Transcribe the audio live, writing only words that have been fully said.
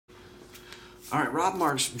All right, Rob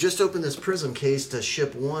Marks just opened this Prizm case to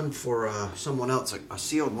ship one for someone else, a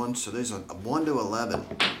sealed one. So there's a 1 to 11.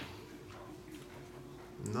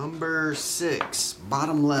 Number 6,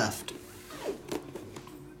 bottom left.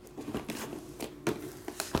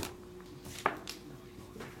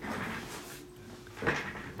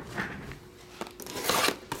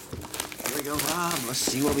 Here we go, Rob. Let's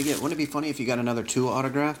see what we get. Wouldn't it be funny if you got another 2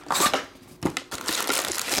 autograph?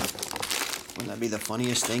 Wouldn't that be the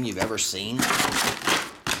funniest thing you've ever seen?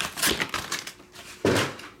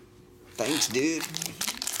 Thanks, dude.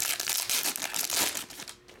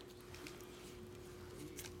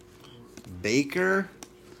 Baker,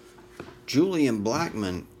 Julian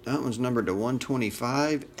Blackmon. That one's numbered to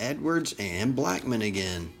 125. Edwards and Blackmon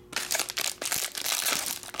again.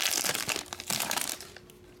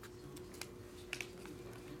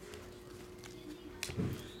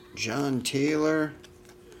 John Taylor,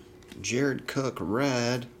 Jared Cook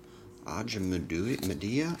red, Aja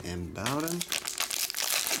Medea and Bowden.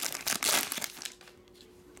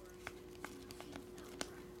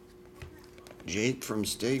 Jake from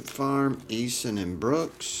State Farm, Eason and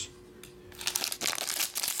Brooks.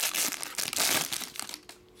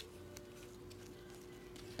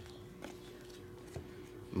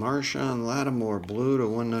 Marshawn Lattimore, blue to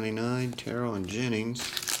 199, Terrell and Jennings.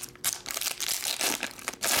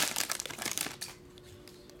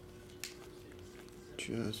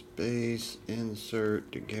 Just base, insert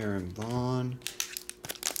to Garen Vaughn.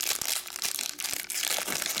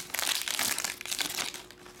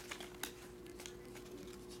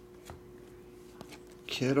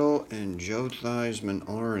 Kittle and Joe Theismann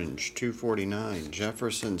orange, 249.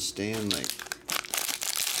 Jefferson Stanley.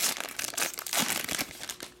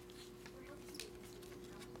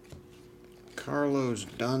 Carlos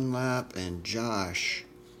Dunlap and Josh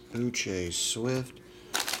Uche Swift.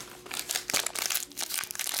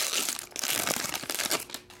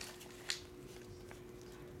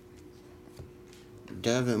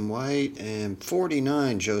 Devin White and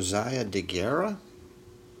 49 Josiah DeGuerra.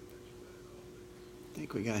 I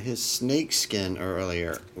think we got his snake skin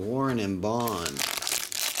earlier. Warren and Bond.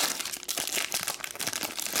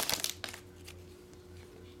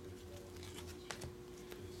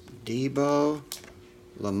 Debo,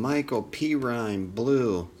 LaMichael Pirine,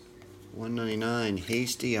 blue, 199.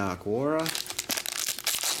 Hasty Aquara.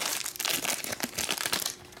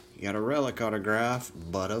 You got a relic autograph,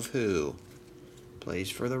 but of who? Plays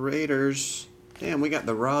for the Raiders. Damn, we got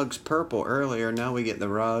the Ruggs purple earlier. Now we get the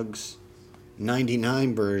Ruggs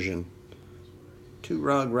 99 version. 2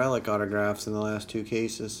 Rugg relic autographs in the last 2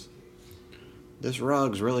 cases. This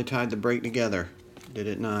Ruggs really tied the break together, did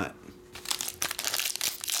it not?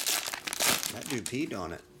 That dude peed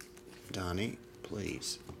on it. Donnie,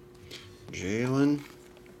 please. Jalen,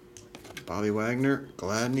 Bobby Wagner,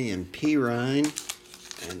 Gladney, and Pirine.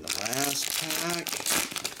 And the last pack,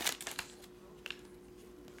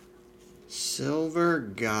 Silver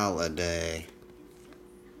Galladay.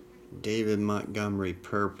 David Montgomery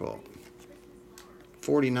purple.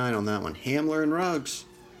 49 on that one. Hamler and Ruggs.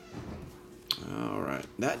 Alright,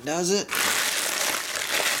 that does it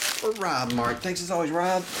for Rob Mark. Thanks as always,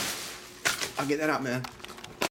 Rob. I'll get that out, man.